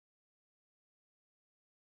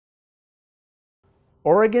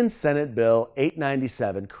Oregon Senate Bill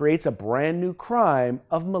 897 creates a brand new crime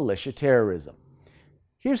of militia terrorism.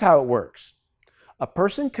 Here's how it works. A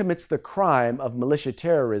person commits the crime of militia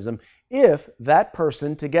terrorism if that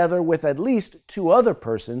person, together with at least two other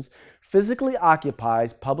persons, physically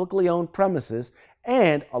occupies publicly owned premises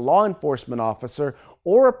and a law enforcement officer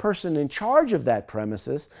or a person in charge of that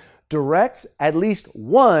premises directs at least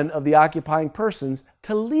one of the occupying persons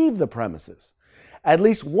to leave the premises. At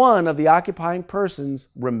least one of the occupying persons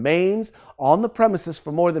remains on the premises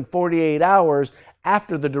for more than 48 hours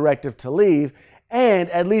after the directive to leave, and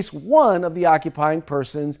at least one of the occupying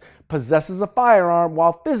persons possesses a firearm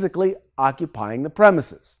while physically occupying the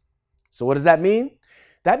premises. So what does that mean?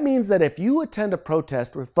 That means that if you attend a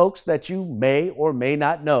protest with folks that you may or may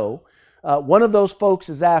not know, one of those folks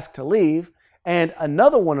is asked to leave, and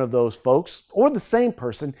another one of those folks, or the same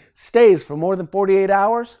person, stays for more than 48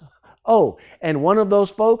 hours, oh, and one of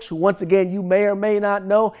those folks, who once again you may or may not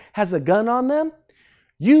know, has a gun on them,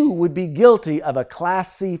 you would be guilty of a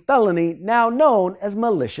Class C felony now known as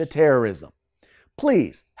militia terrorism.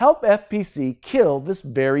 Please help FPC kill this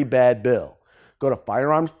very bad bill. Go to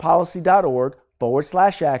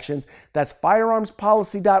firearmspolicy.org/actions. That's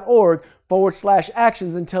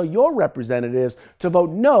firearmspolicy.org/actions and tell your representatives to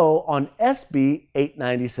vote no on SB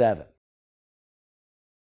 897.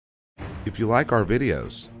 If you like our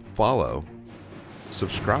videos, follow,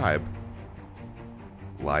 subscribe,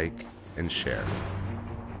 like, and share.